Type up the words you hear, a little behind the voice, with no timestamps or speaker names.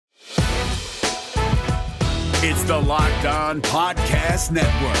It's the Locked On Podcast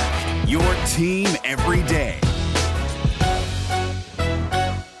Network, your team every day.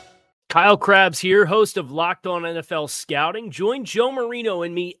 Kyle Krabs here, host of Locked On NFL Scouting. Join Joe Marino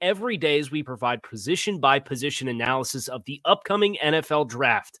and me every day as we provide position-by-position analysis of the upcoming NFL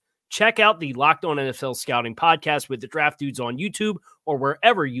Draft. Check out the Locked On NFL Scouting podcast with the Draft Dudes on YouTube or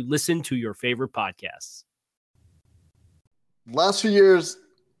wherever you listen to your favorite podcasts. Last few years,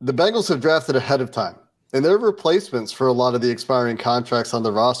 the Bengals have drafted ahead of time, and they're replacements for a lot of the expiring contracts on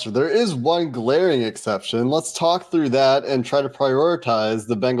the roster. There is one glaring exception. Let's talk through that and try to prioritize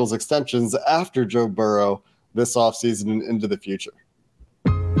the Bengals extensions after Joe Burrow this offseason and into the future.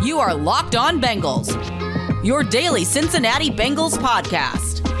 You are Locked On Bengals, your daily Cincinnati Bengals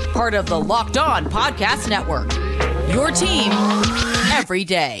podcast, part of the Locked On Podcast Network, your team every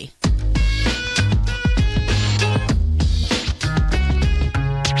day.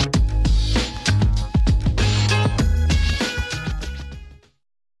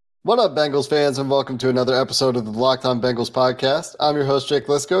 What up, Bengals fans, and welcome to another episode of the Locked On Bengals podcast. I'm your host, Jake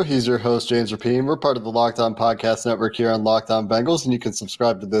Lisco. He's your host, James Rapine. We're part of the Locked On Podcast Network here on Locked On Bengals, and you can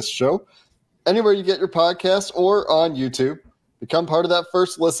subscribe to this show anywhere you get your podcasts or on YouTube. Become part of that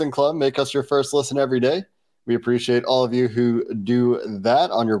first listen club. Make us your first listen every day. We appreciate all of you who do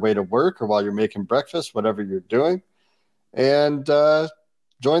that on your way to work or while you're making breakfast, whatever you're doing. And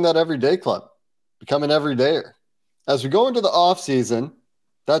join that everyday club. Become an everydayer. As we go into the off season,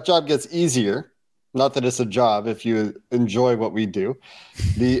 that job gets easier. Not that it's a job if you enjoy what we do.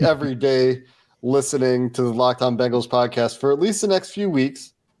 The everyday listening to the Locked On Bengals podcast for at least the next few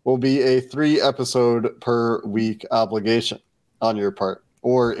weeks will be a 3-episode per week obligation on your part,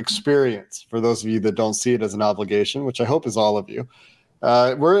 or experience for those of you that don't see it as an obligation, which I hope is all of you.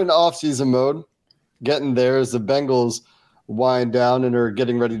 We're in off-season mode, getting there as the Bengals wind down and are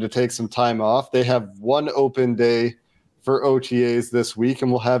getting ready to take some time off. They have one open day for OTAs this week,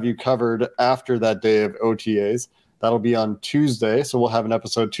 and we'll have you covered after that day of OTAs. That'll be on Tuesday, so we'll have an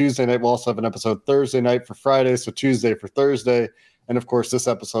episode Tuesday night. We'll also have an episode Thursday night for Friday, so Tuesday for Thursday, and of course this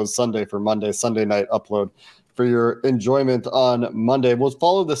episode Sunday for Monday, Sunday night upload for your enjoyment on Monday. We'll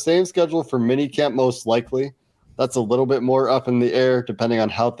follow the same schedule for minicamp most likely. That's a little bit more up in the air depending on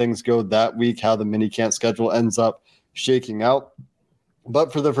how things go that week, how the minicamp schedule ends up shaking out.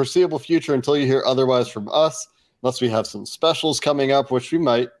 But for the foreseeable future, until you hear otherwise from us, unless we have some specials coming up, which we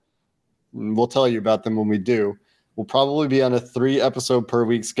might, and we'll tell you about them when we do, we'll probably be on a 3-episode per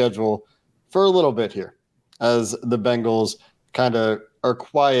week schedule for a little bit here as the Bengals kind of are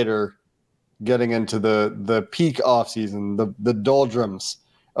quieter getting into the peak offseason, the doldrums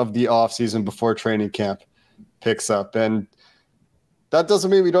of the offseason before training camp picks up. And that doesn't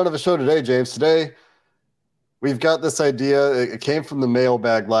mean we don't have a show today, James. Today, we've got this idea. It came from the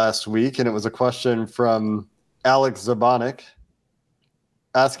mailbag last week, and it was a question from Alex Zabonik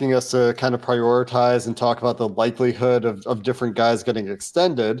asking us to kind of prioritize and talk about the likelihood of different guys getting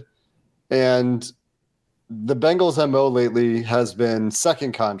extended. And the Bengals' MO lately has been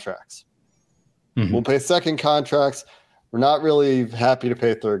second contracts. Mm-hmm. We'll pay second contracts. We're not really happy to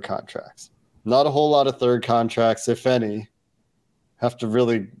pay third contracts. Not a whole lot of third contracts, if any, have to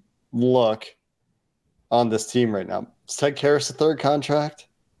really look on this team right now. Is Ted Karras a third contract,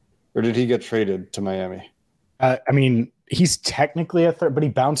 or did he get traded to Miami? I mean, he's technically a third, but he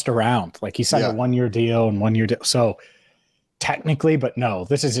bounced around. Like he signed a 1-year deal and 1-year deal. So technically, but no,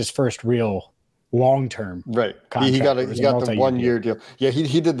 this is his first real long-term. Right. He got the 1-year deal. Yeah,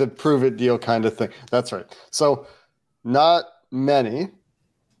 he did the prove it deal kind of thing. That's right. So not many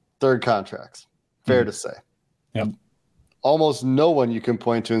third contracts. Fair to say. Yep. Almost no one you can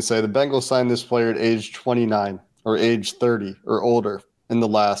point to and say the Bengals signed this player at age 29 or age 30 or older in the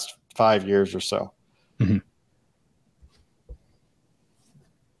last 5 years or so. Mm-hmm.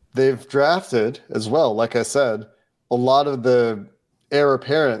 They've drafted as well, like I said, a lot of the heir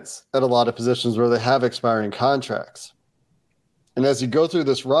apparents at a lot of positions where they have expiring contracts. And as you go through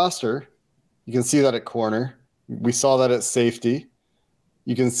this roster, you can see that at corner. We saw that at safety.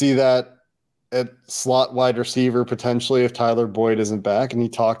 You can see that at slot wide receiver potentially if Tyler Boyd isn't back, and he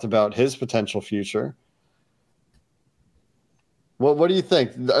talked about his potential future. What do you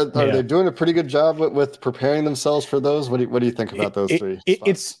think? Are they doing a pretty good job with preparing themselves for those? What do you think about those three?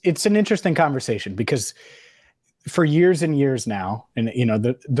 It's an interesting conversation because for years and years now, and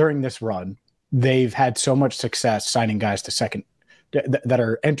during this run, they've had so much success signing guys to second that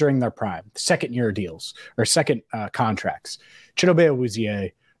are entering their prime, second-year deals or second contracts. Chidobe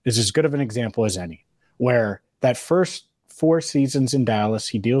Awuzie is as good of an example as any, where that first 4 seasons in Dallas,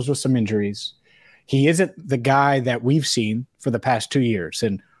 he deals with some injuries. He isn't the guy that we've seen for the past 2 years.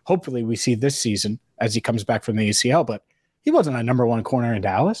 And hopefully we see this season as he comes back from the ACL, but he wasn't a number one corner in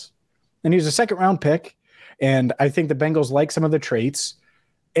Dallas. And he was a second-round pick. And I think the Bengals like some of the traits,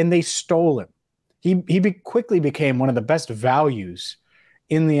 and they stole him. He quickly became one of the best values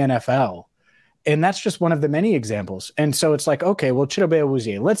in the NFL. And that's just one of the many examples. And so it's like, okay, well, Chidobe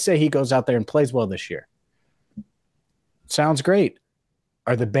Awuzie, let's say he goes out there and plays well this year. Sounds great.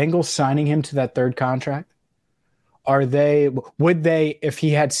 Are the Bengals signing him to that third contract? Would they, if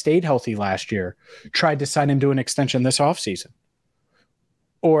he had stayed healthy last year, tried to sign him to an extension this offseason?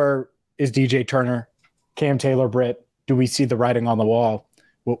 Or is DJ Turner, Cam Taylor-Britt, do we see the writing on the wall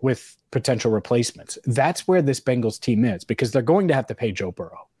with potential replacements? That's where this Bengals team is, because they're going to have to pay Joe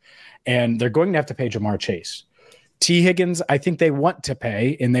Burrow and they're going to have to pay Jamar Chase. T. Higgins, I think they want to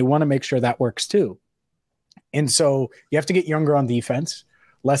pay, and they want to make sure that works too. And so you have to get younger on defense,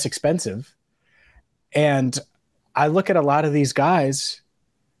 less expensive. And I look at a lot of these guys,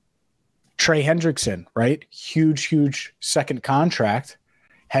 Trey Hendrickson, right? Huge second contract,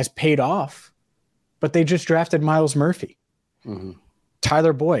 has paid off, but they just drafted Miles Murphy. Mm-hmm.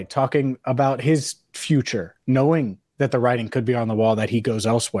 Tyler Boyd talking about his future, knowing that the writing could be on the wall that he goes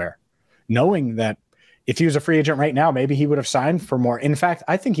elsewhere, knowing that if he was a free agent right now, maybe he would have signed for more. In fact,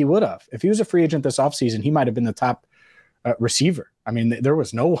 I think he would have. If he was a free agent this offseason, he might have been the top receiver. I mean, there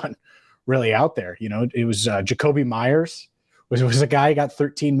was no one really out there. You know, it was Jacoby Myers was a guy who got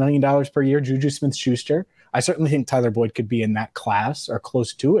 $13 million per year, Juju Smith-Schuster. I certainly think Tyler Boyd could be in that class or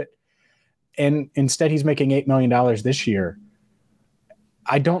close to it. And instead, he's making $8 million this year.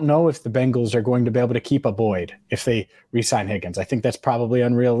 I don't know if the Bengals are going to be able to keep a Boyd if they re-sign Higgins. I think that's probably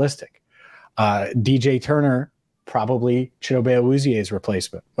unrealistic. DJ Turner, probably Chidobe Awuzie's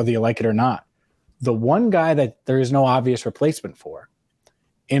replacement, whether you like it or not. The one guy that there is no obvious replacement for,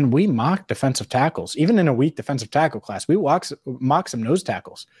 and we mock defensive tackles, even in a weak defensive tackle class, we mock some nose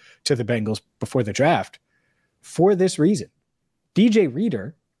tackles to the Bengals before the draft for this reason. DJ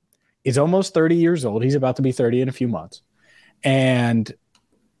Reader is almost 30 years old. He's about to be 30 in a few months. And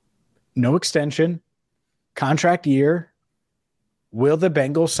no extension, contract year. Will the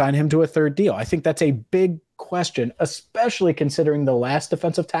Bengals sign him to a third deal? I think that's a big question, especially considering the last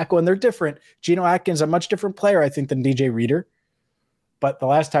defensive tackle, and they're different. Geno Atkins, a much different player, I think, than DJ Reader. But the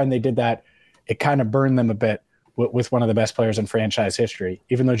last time they did that, it kind of burned them a bit with one of the best players in franchise history,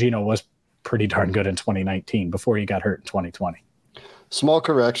 even though Geno was pretty darn good in 2019 before he got hurt in 2020. Small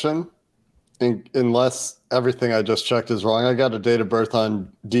correction. Unless everything I just checked is wrong, I got a date of birth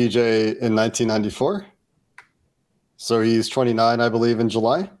on DJ in 1994. So he's 29, I believe, in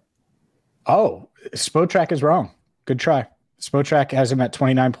July. Oh, Spotrac is wrong. Good try. Spotrac has him at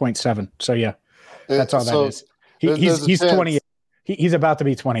 29.7. So, yeah, that's all that is. He's 20. He's about to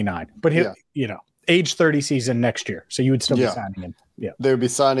be 29. But, age 30 season next year. So you would still be signing him. Yeah, they would be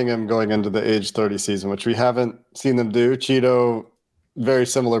signing him going into the age 30 season, which we haven't seen them do. Cheeto, very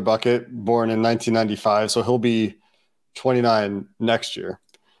similar bucket, born in 1995. So he'll be 29 next year.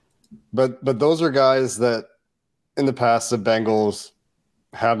 But those are guys that in the past the Bengals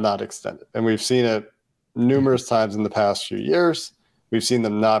have not extended. And we've seen it numerous times in the past few years. We've seen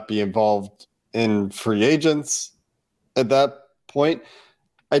them not be involved in free agents at that point.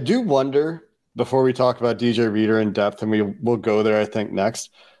 I do wonder, before we talk about DJ Reader in depth, and we'll go there, I think,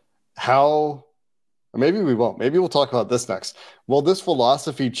 next, or maybe we won't. Maybe we'll talk about this next. Will this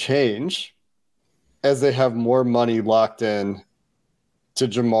philosophy change as they have more money locked in to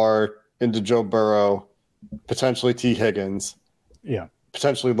Jamar, into Joe Burrow, potentially T. Higgins,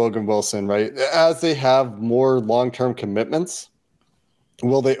 potentially Logan Wilson, right? As they have more long-term commitments,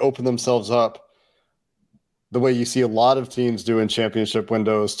 will they open themselves up the way you see a lot of teams do in championship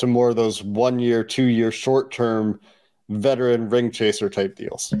windows to more of those 1 year, 2 year, short-term veteran ring chaser type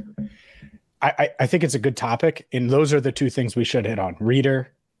deals? I think it's a good topic, and those are the two things we should hit on: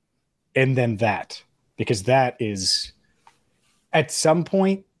 Reader, and then that, because that is at some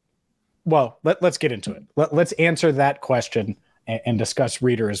point. Well, let's get into it. Let's answer that question and discuss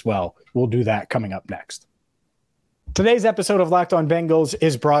Reader as well. We'll do that coming up next. Today's episode of Locked On Bengals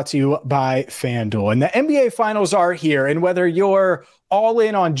is brought to you by FanDuel. And the NBA Finals are here. And whether you're all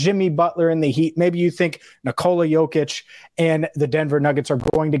in on Jimmy Butler and the Heat, maybe you think Nikola Jokic and the Denver Nuggets are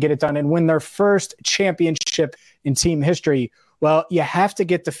going to get it done and win their first championship in team history, well, you have to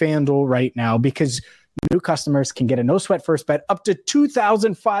get to FanDuel right now, because new customers can get a no-sweat first bet up to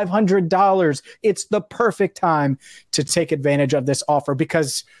 $2,500. It's the perfect time to take advantage of this offer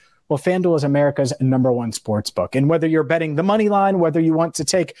because, well, FanDuel is America's #1 sports book. And whether you're betting the money line, whether you want to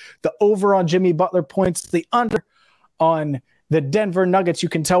take the over on Jimmy Butler points, the under on the Denver Nuggets, you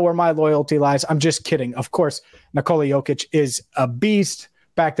can tell where my loyalty lies. I'm just kidding. Of course, Nikola Jokic is a beast,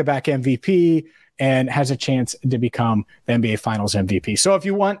 back-to-back MVP, and has a chance to become the NBA Finals MVP. So if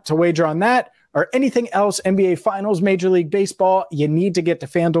you want to wager on that or anything else, NBA Finals, Major League Baseball, you need to get to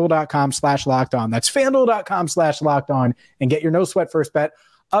FanDuel.com/lockedon. That's FanDuel.com/lockedon and get your no sweat first bet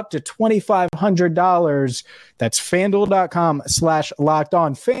up to $2,500. That's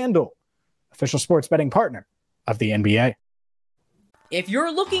FanDuel.com/lockedon. FanDuel, official sports betting partner of the NBA. If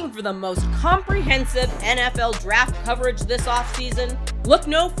you're looking for the most comprehensive NFL draft coverage this offseason, look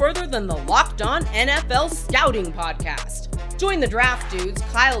no further than the Locked On NFL Scouting Podcast. Join the draft dudes,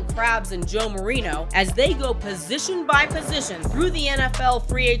 Kyle Krabs and Joe Marino, as they go position by position through the NFL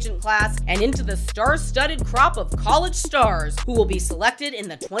free agent class and into the star-studded crop of college stars who will be selected in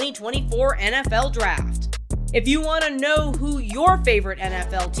the 2024 NFL Draft. If you want to know who your favorite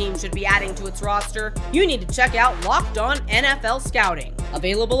NFL team should be adding to its roster, you need to check out Locked On NFL Scouting,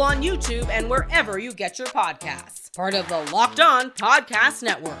 available on YouTube and wherever you get your podcasts. Part of the Locked On Podcast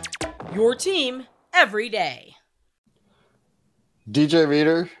Network, your team every day. DJ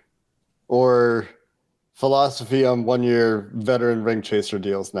Reader or philosophy on one-year veteran ring chaser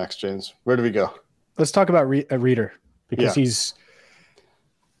deals next, James? Where do we go? Let's talk about Reader, because is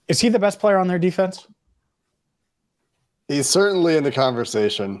he the best player on their defense? He's certainly in the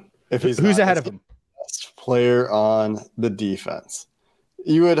conversation. If he's who's ahead of him? Best player on the defense.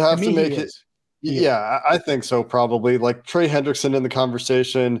 You would have to make it. Yeah, I think so. Probably like Trey Hendrickson in the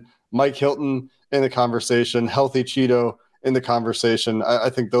conversation, Mike Hilton in the conversation, Healthy Cheeto in the conversation. I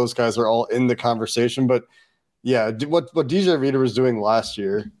think those guys are all in the conversation. But yeah, what DJ Reader was doing last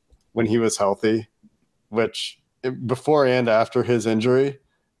year when he was healthy, which before and after his injury,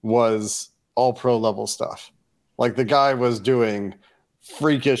 was all pro level stuff. Like the guy was doing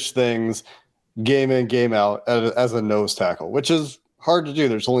freakish things game in, game out as a nose tackle, which is hard to do.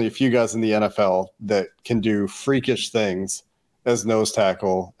 There's only a few guys in the NFL that can do freakish things as nose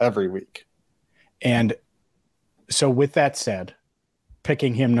tackle every week. And so with that said,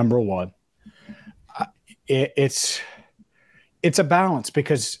 picking him number one, it's a balance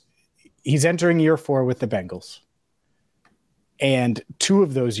because he's entering year 4 with the Bengals. And 2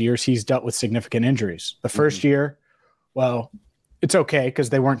 of those years, he's dealt with significant injuries. The first year, well, it's okay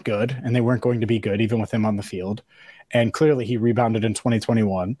because they weren't good and they weren't going to be good even with him on the field. And clearly he rebounded in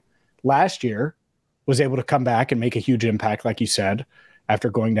 2021. Last year was able to come back and make a huge impact, like you said,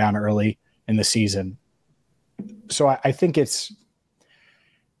 after going down early in the season. So I think it's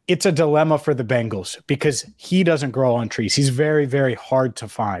a dilemma for the Bengals because he doesn't grow on trees. He's very, very hard to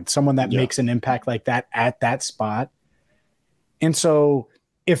find. Someone that makes an impact like that at that spot. And so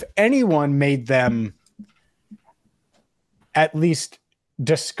if anyone made them at least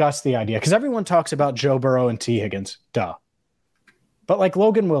discuss the idea, because everyone talks about Joe Burrow and T. Higgins, duh. But like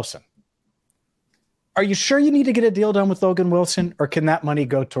Logan Wilson, are you sure you need to get a deal done with Logan Wilson, or can that money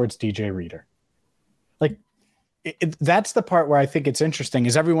go towards DJ Reader? Like that's the part where I think it's interesting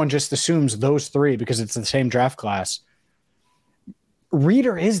is everyone just assumes those 3 because it's the same draft class.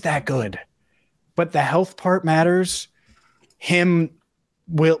 Reader is that good, but the health part matters.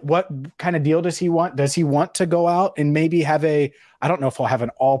 What kind of deal does he want? Does he want to go out and maybe have I don't know if he'll have an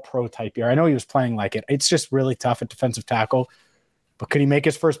all-pro type year. I know he was playing like it. It's just really tough at defensive tackle. But could he make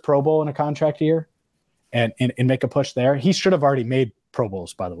his first Pro Bowl in a contract year and make a push there? He should have already made Pro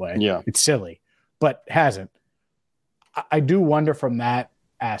Bowls, by the way. Yeah. It's silly, but hasn't. I do wonder from that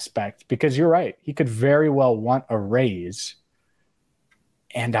aspect because you're right. He could very well want a raise.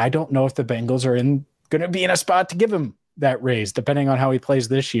 And I don't know if the Bengals are going to be in a spot to give him that raise, depending on how he plays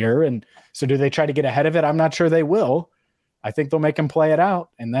this year. And so do they try to get ahead of it? I'm not sure they will. I think they'll make him play it out.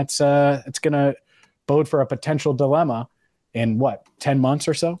 And that's it's going to bode for a potential dilemma in 10 months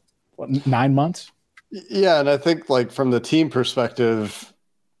or so? 9 months? Yeah. And I think like from the team perspective,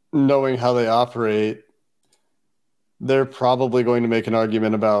 knowing how they operate, they're probably going to make an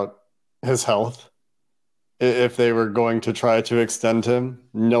argument about his health if they were going to try to extend him,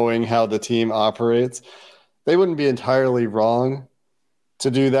 knowing how the team operates. They wouldn't be entirely wrong to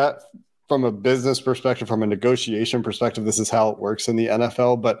do that from a business perspective, from a negotiation perspective. This is how it works in the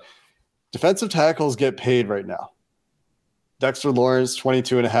NFL, but defensive tackles get paid right now. Dexter Lawrence,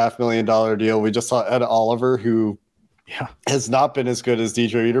 $22.5 million deal. We just saw Ed Oliver, who has not been as good as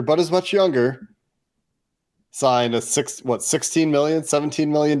DJ Reader, but is much younger, signed a $16 million, $17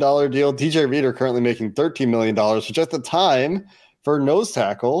 million deal. DJ Reader currently making $13 million, which at the time for nose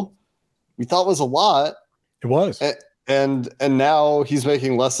tackle, we thought was a lot. It was. And now he's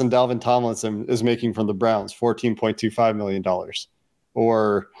making less than Dalvin Tomlinson is making from the Browns, $14.25 million.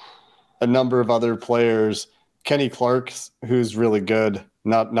 Or a number of other players, Kenny Clark, who's really good,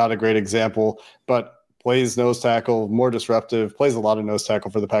 not a great example, but plays nose tackle, more disruptive, plays a lot of nose tackle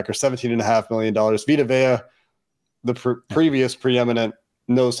for the Packers, $17.5 million. Vita Vea, the previous preeminent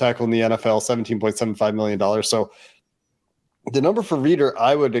nose tackle in the NFL, $17.75 million. So the number for Reeder,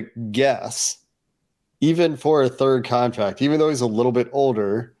 I would guess, even for a third contract, even though he's a little bit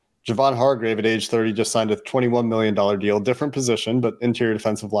older, Javon Hargrave at age 30 just signed a $21 million deal, different position, but interior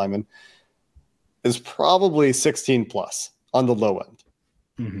defensive lineman, is probably 16 plus on the low end.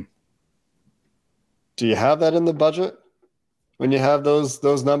 Mm-hmm. Do you have that in the budget when you have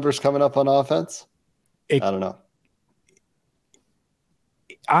those numbers coming up on offense? I don't know.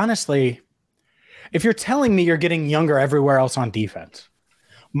 Honestly, if you're telling me you're getting younger everywhere else on defense,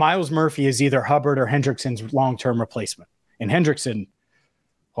 Miles Murphy is either Hubbard or Hendrickson's long-term replacement. And Hendrickson,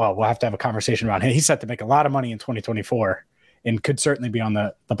 well, we'll have to have a conversation about him. He's set to make a lot of money in 2024 and could certainly be on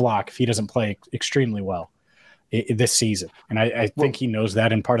the block if he doesn't play extremely well this season. And I think he knows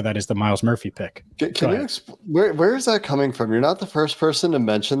that, and part of that is the Miles Murphy pick. Can you where is that coming from? You're not the first person to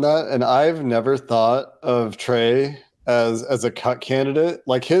mention that, and I've never thought of Trey as a cut candidate.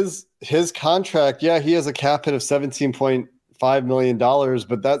 Like his contract, yeah, he has a cap hit of $17.5 million,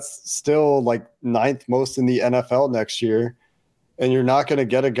 but that's still like ninth most in the NFL next year. And you're not going to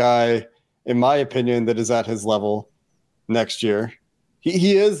get a guy, in my opinion, that is at his level next year.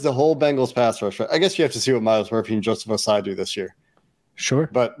 He is the whole Bengals pass rush. I guess you have to see what Miles Murphy and Joseph Osai do this year. Sure.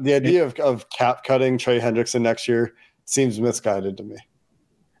 But the idea of cap cutting Trey Hendrickson next year seems misguided to me.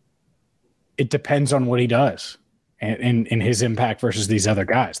 It depends on what he does and his impact versus these other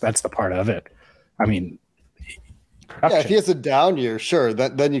guys. That's the part of it. I mean, yeah, if he has a down year, sure,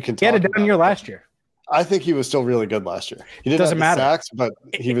 then you can talk. He had a down year last year. I think he was still really good last year. He didn't Doesn't have the matter. sacks, but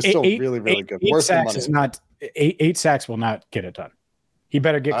he was still really, really good. Worth the money. Is not eight sacks will not get it done. He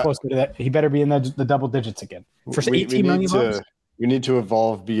better get closer to that. He better be in the double digits again. For $18 million. We need to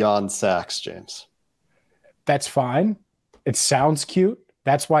evolve beyond sacks, James. That's fine. It sounds cute.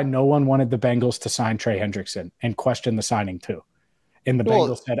 That's why no one wanted the Bengals to sign Trey Hendrickson and question the signing too. And the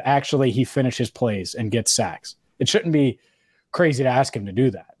Bengals said, actually, he finishes plays and gets sacks. It shouldn't be crazy to ask him to do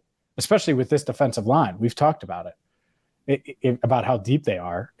that, especially with this defensive line. We've talked about about how deep they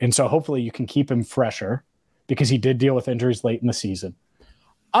are. And so hopefully you can keep him fresher because he did deal with injuries late in the season.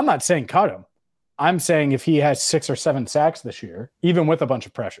 I'm not saying cut him. I'm saying if he has 6 or 7 sacks this year, even with a bunch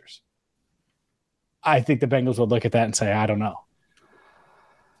of pressures, I think the Bengals would look at that and say, I don't know.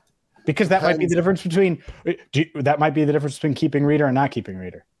 Because that might be the difference between keeping Reeder and not keeping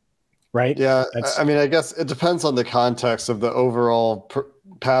Reeder. Right? Yeah. I mean, I guess it depends on the context of the overall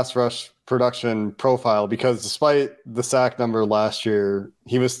pass rush production profile, because despite the sack number last year,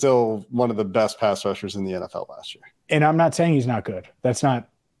 he was still one of the best pass rushers in the NFL last year. And I'm not saying he's not good. That's not.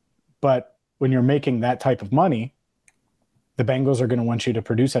 But when you're making that type of money, the Bengals are going to want you to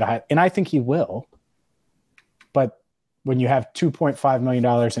produce at a high, and I think he will. But when you have $2.5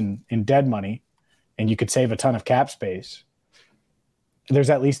 million in dead money and you could save a ton of cap space,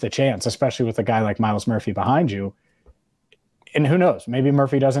 there's at least a chance, especially with a guy like Miles Murphy behind you. And who knows, maybe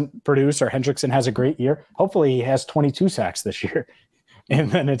Murphy doesn't produce or Hendrickson has a great year. Hopefully he has 22 sacks this year.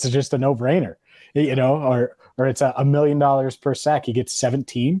 And then it's just a no-brainer, or it's $1 million per sack. He gets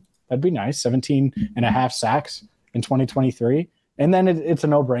 17. That'd be nice. 17 and a half sacks in 2023. And then it's a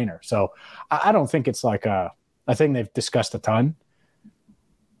no-brainer. So I don't think it's like a thing they've discussed a ton,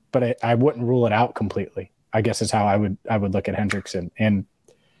 but I wouldn't rule it out completely, I guess is how I would look at Hendrickson. And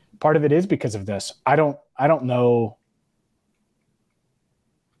part of it is because of this. I don't know,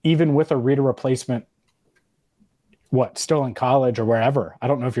 even with a Reeder replacement, still in college or wherever. I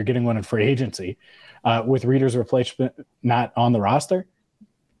don't know if you're getting one in free agency with Reeder's replacement not on the roster.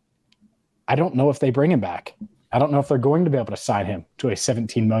 I don't know if they bring him back. I don't know if they're going to be able to sign him to a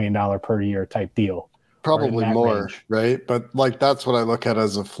 $17 million per year type deal. Probably more, range. Right? But that's what I look at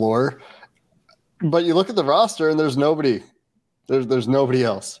as a floor. But you look at the roster and there's nobody. There's nobody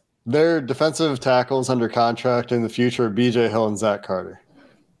else. Their defensive tackles under contract in the future are BJ Hill and Zach Carter.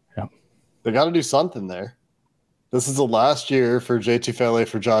 Yeah. They got to do something there. This is the last year for JT Fele,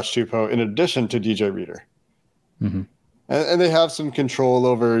 for Josh Tupou, in addition to DJ Reeder. Mm-hmm. And they have some control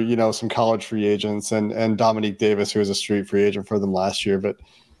over, some college free agents and Dominique Davis, who was a street free agent for them last year. But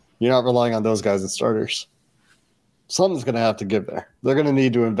you're not relying on those guys as starters. Something's going to have to give there. They're going to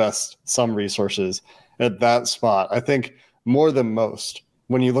need to invest some resources at that spot. I think more than most,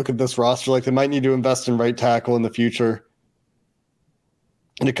 when you look at this roster, they might need to invest in right tackle in the future.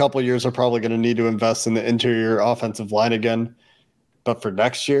 In a couple of years, they're probably going to need to invest in the interior offensive line again. But for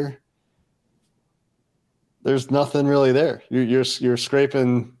next year, there's nothing really there. You're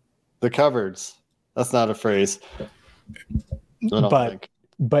scraping the cupboards. That's not a phrase.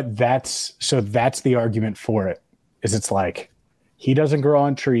 But that's the argument for it, is it's like, he doesn't grow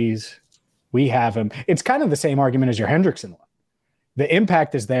on trees. We have him. It's kind of the same argument as your Hendrickson one. The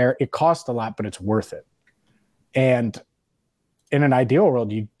impact is there. It costs a lot, but it's worth it. And in an ideal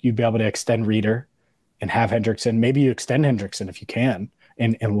world, you'd be able to extend Reeder and have Hendrickson. Maybe you extend Hendrickson if you can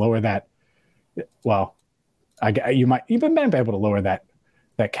and lower that. Well, you might even be able to lower that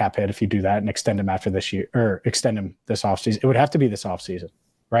cap hit if you do that and extend him after this year, or extend him this offseason. It would have to be this offseason,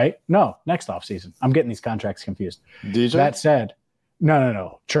 right? No, next offseason. I'm getting these contracts confused. DJ? That said,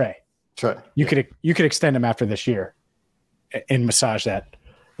 no. Trey. You could extend him after this year and massage that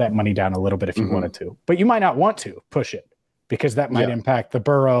money down a little bit if you wanted to. But you might not want to push it because that might impact the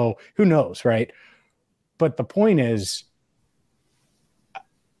Burrow. Who knows, right? But the point is,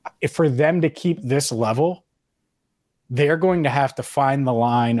 if for them to keep this level, they're going to have to find the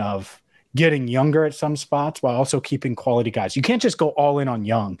line of getting younger at some spots while also keeping quality guys. You can't just go all in on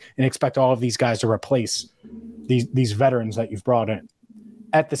young and expect all of these guys to replace these veterans that you've brought in.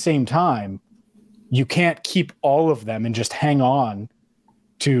 At the same time, you can't keep all of them and just hang on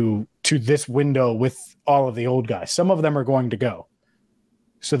to this window with all of the old guys. Some of them are going to go.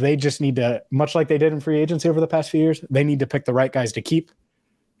 So they just need to, much like they did in free agency over the past few years, they need to pick the right guys to keep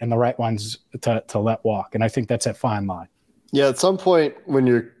and the right ones to let walk. And I think that's a fine line. Yeah, at some point when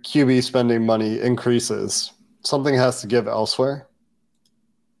your QB spending money increases, something has to give elsewhere.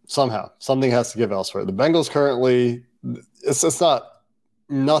 Somehow, something has to give elsewhere. The Bengals currently, it's not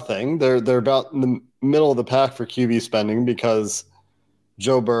nothing. They're about in the middle of the pack for QB spending because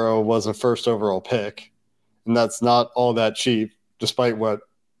Joe Burrow was a first overall pick, and that's not all that cheap, despite what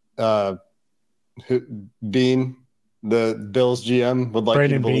Bean, the Bills GM, would like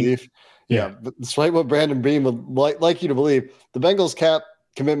Brandon you to believe. Bean. Yeah, but despite what Brandon Bean would like you to believe, the Bengals cap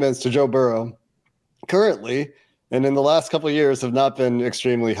commitments to Joe Burrow currently and in the last couple of years have not been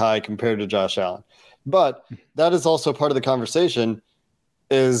extremely high compared to Josh Allen. But that is also part of the conversation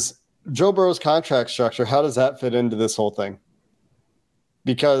is Joe Burrow's contract structure. How does that fit into this whole thing?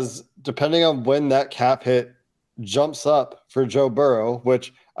 Because depending on when that cap hit jumps up for Joe Burrow,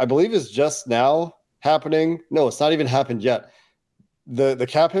 which I believe is just now happening. No, it's not even happened yet. The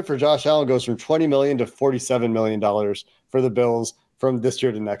cap hit for Josh Allen goes from $20 million to $47 million for the Bills from this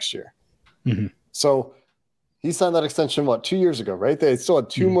year to next year. Mm-hmm. So he signed that extension, 2 years ago, right? They still had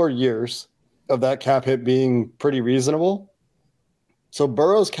two more years of that cap hit being pretty reasonable. So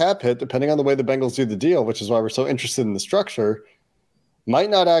Burrow's cap hit, depending on the way the Bengals do the deal, which is why we're so interested in the structure, might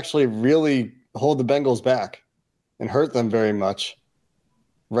not actually really hold the Bengals back and hurt them very much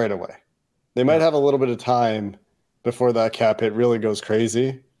right away. They might have a little bit of time before that cap hit really goes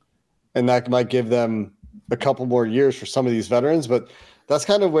crazy, and that might give them a couple more years for some of these veterans. But that's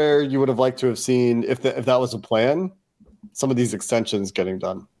kind of where you would have liked to have seen, if that was a plan, some of these extensions getting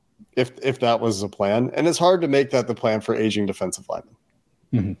done, if that was a plan. And it's hard to make that the plan for aging defensive linemen.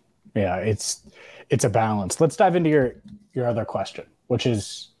 Mm-hmm. Yeah, it's a balance. Let's dive into your other question, which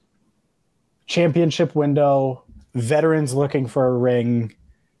is championship window, veterans looking for a ring,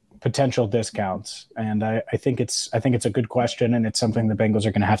 potential discounts. And I think it's a good question, and it's something the Bengals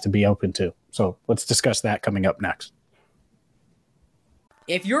are going to have to be open to. So let's discuss that coming up next.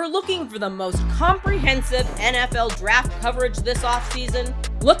 If you're looking for the most comprehensive NFL draft coverage this offseason,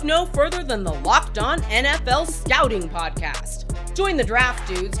 look no further than the Locked On NFL Scouting Podcast. Join the draft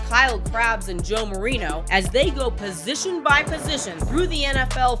dudes, Kyle Krabs and Joe Marino, as they go position by position through the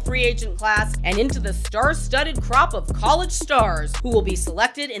NFL free agent class and into the star-studded crop of college stars who will be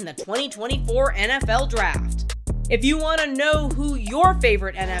selected in the 2024 NFL Draft. If you want to know who your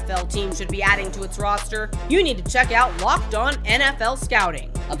favorite NFL team should be adding to its roster, you need to check out Locked On NFL Scouting,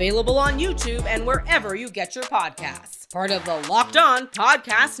 available on YouTube and wherever you get your podcasts. Part of the Locked On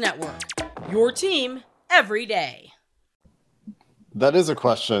Podcast Network, your team every day. That is a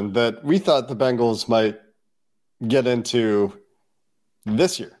question that we thought the Bengals might get into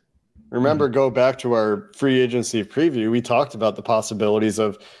this year. Remember, go back to our free agency preview. We talked about the possibilities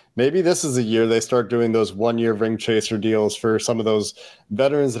of maybe this is a year they start doing those 1-year ring chaser deals for some of those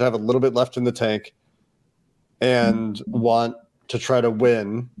veterans that have a little bit left in the tank and want to try to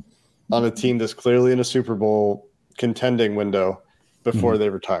win on a team that's clearly in a Super Bowl contending window before they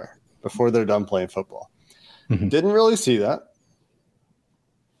retire, before they're done playing football. Didn't really see that.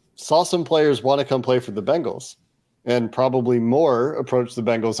 Saw some players want to come play for the Bengals and probably more approach the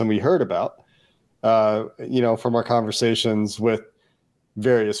Bengals than we heard about, from our conversations with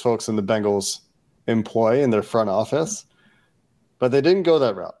various folks in the Bengals employ in their front office. But they didn't go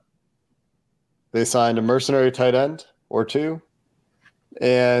that route. They signed a mercenary tight end or two.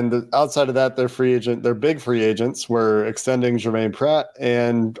 And outside of that, their big free agents were extending Jermaine Pratt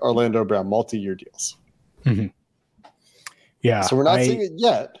and Orlando Brown, multi-year deals. Mm-hmm. Yeah. So we're not seeing it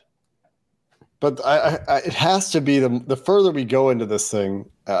yet, but it has to be the further we go into this thing,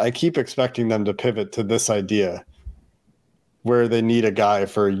 I keep expecting them to pivot to this idea where they need a guy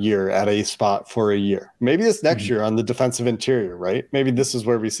for a year at a spot for a year. Maybe this next year on the defensive interior, right? Maybe this is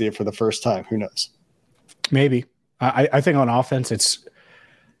where we see it for the first time. Who knows? Maybe. I think on offense,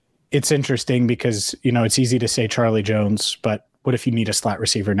 it's interesting because, it's easy to say Charlie Jones, but what if you need a slot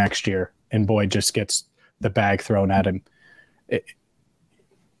receiver next year and Boyd just gets the bag thrown at him? It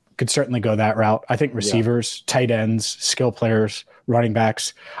could certainly go that route. I think receivers, tight ends, skill players, running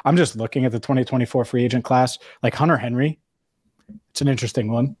backs. I'm just looking at the 2024 free agent class, like Hunter Henry. It's an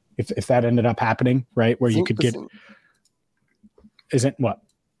interesting one. If that ended up happening, right, where you could get –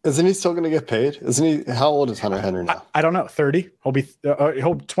 isn't he still going to get paid? Isn't he? How old is Hunter Henry now? I don't know. 30.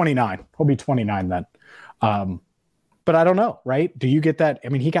 He'll 29. He'll be 29 then. But I don't know, right? Do you get that? I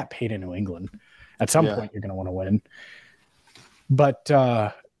mean, he got paid in New England. At some point, you're going to want to win. But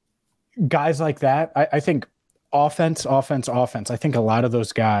guys like that, I think offense. I think a lot of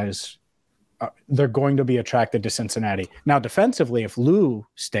those guys, they're going to be attracted to Cincinnati. Now, defensively, if Lou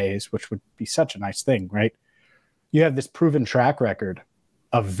stays, which would be such a nice thing, right? You have this proven track record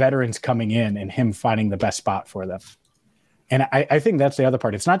of veterans coming in and him finding the best spot for them. And I think that's the other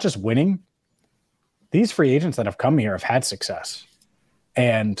part. It's not just winning. These free agents that have come here have had success.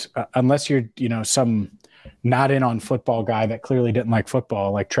 And unless you're, some not in on football guy that clearly didn't like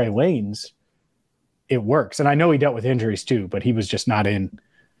football, like Trey Waynes, it works. And I know he dealt with injuries too, but he was just not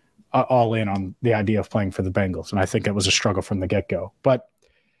all in on the idea of playing for the Bengals. And I think it was a struggle from the get-go. But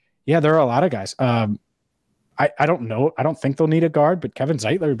yeah, there are a lot of guys. I don't know. I don't think they'll need a guard, but Kevin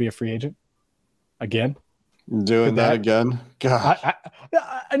Zeitler would be a free agent again. Doing that again? God.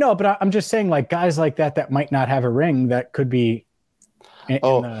 I know, but I'm just saying, like, guys like that might not have a ring that could be I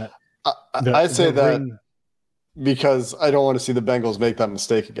say that ring. Because I don't want to see the Bengals make that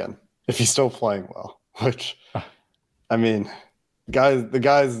mistake again if he's still playing well, which, I mean, the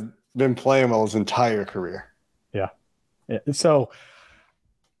guy's been playing well his entire career. Yeah. So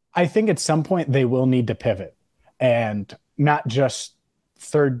I think at some point they will need to pivot and not just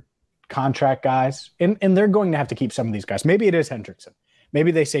third contract guys. And they're going to have to keep some of these guys. Maybe it is Hendrickson.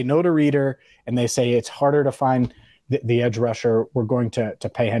 Maybe they say no to Reeder and they say it's harder to find the edge rusher. We're going to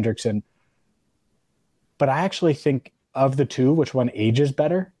pay Hendrickson. But I actually think of the two, which one ages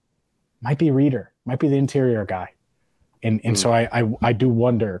better? Might be Reeder, might be the interior guy. And so I do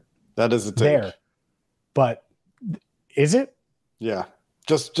wonder. That is a take. There. But is it? Yeah.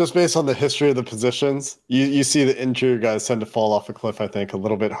 Just based on the history of the positions, you see the interior guys tend to fall off a cliff, I think, a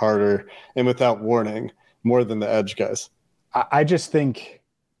little bit harder and without warning more than the edge guys. I just think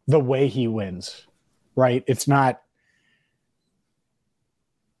the way he wins, right? He's not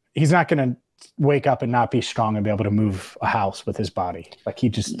going to wake up and not be strong and be able to move a house with his body. Like he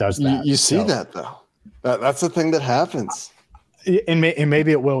just does that. You see that though. That's the thing that happens. And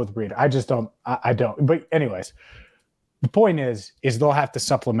maybe it will with Breeder. I just don't. I don't. But anyways, the point is they'll have to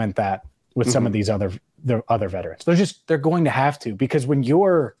supplement that with some of these other veterans. They're going to have to, because when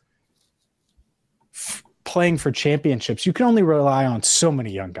you're playing for championships, you can only rely on so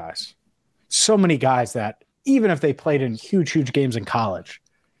many young guys, so many guys that even if they played in huge games in college,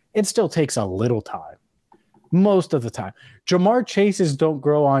 it still takes a little time. Most of the time, Jamar Chases don't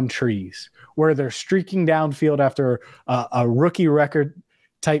grow on trees where they're streaking downfield after a rookie record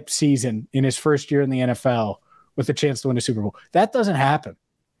type season in his first year in the NFL with a chance to win a Super Bowl. That doesn't happen.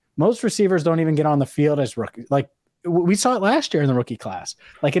 Most receivers don't even get on the field as rookies. Like we saw it last year in the rookie class.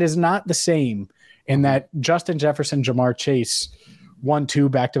 Like it is not the same in that Justin Jefferson, Jamar Chase won 2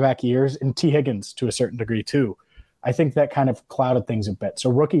 back-to-back years, and T. Higgins to a certain degree too. I think that kind of clouded things a bit.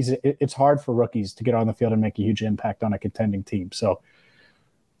 So rookies, it's hard for rookies to get on the field and make a huge impact on a contending team. So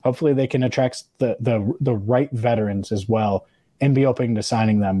hopefully they can attract the right veterans as well and be open to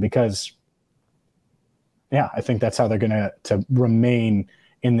signing them, because yeah, I think that's how they're going to remain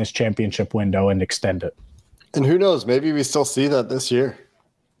in this championship window and extend it. And who knows, maybe we still see that this year.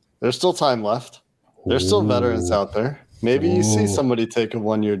 There's still time left. There's still veterans out there. Maybe you see somebody take a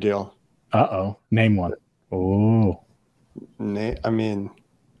 1-year deal. Uh-oh. Name one. Oh, I mean,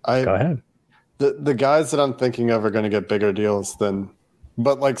 go ahead. The guys that I'm thinking of are going to get bigger deals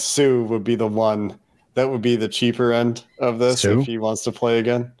but like Sue would be the one that would be the cheaper end of this if he wants to play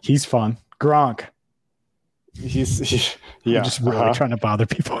again. He's fun. Gronk. I'm just really trying to bother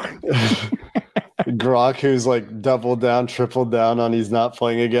people. Gronk, who's like doubled down, tripled down on he's not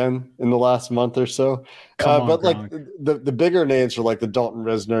playing again in the last month or so. But Gronk. Like the bigger names are like the Dalton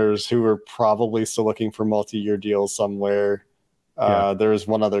Risners, who are probably still looking for multi-year deals somewhere. There is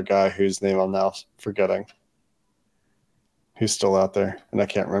one other guy whose name I'm now forgetting, who's still out there, and I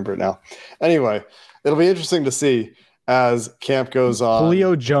can't remember it now. Anyway, it'll be interesting to see as camp goes on.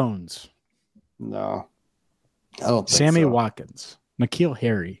 Julio Jones. No, I don't think Sammy so. Watkins, N'Keal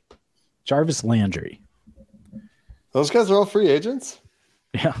Harry, Jarvis Landry. Those guys are all free agents?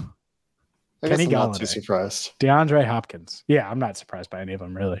 Yeah. I guess I'm not too surprised. DeAndre Hopkins. Yeah, I'm not surprised by any of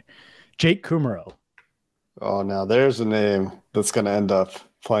them, really. Jake Kumaro. Oh, now there's a name that's going to end up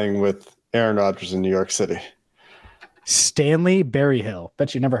playing with Aaron Rodgers in New York City. Stanley Berryhill.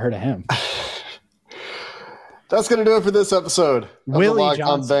 Bet you never heard of him. That's going to do it for this episode of the Locked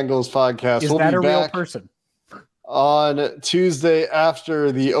On Bengals podcast. Is that a real person? On Tuesday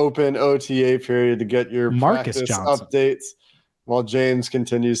after the open OTA period to get your practice updates while James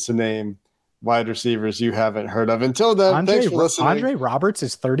continues to name wide receivers you haven't heard of. Until then, thanks for listening. Andre Roberts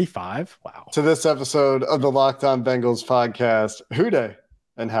is 35. Wow. To this episode of the Locked On Bengals podcast. Hooday,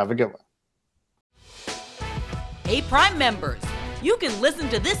 and have a good one. Hey, Prime members, you can listen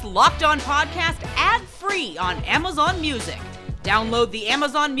to this Locked On podcast ad-free on Amazon Music. Download the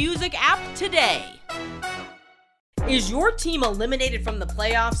Amazon Music app today. Is your team eliminated from the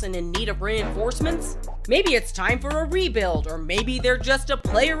playoffs and in need of reinforcements? Maybe it's time for a rebuild, or maybe they're just a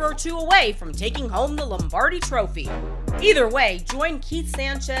player or two away from taking home the Lombardi Trophy. Either way, join Keith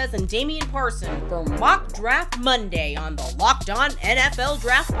Sanchez and Damian Parson for Mock Draft Monday on the Locked On NFL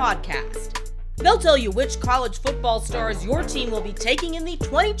Draft Podcast. They'll tell you which college football stars your team will be taking in the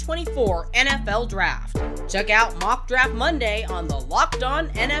 2024 NFL Draft. Check out Mock Draft Monday on the Locked On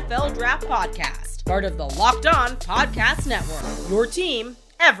NFL Draft Podcast, part of the Locked On Podcast Network. Your team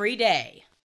every day.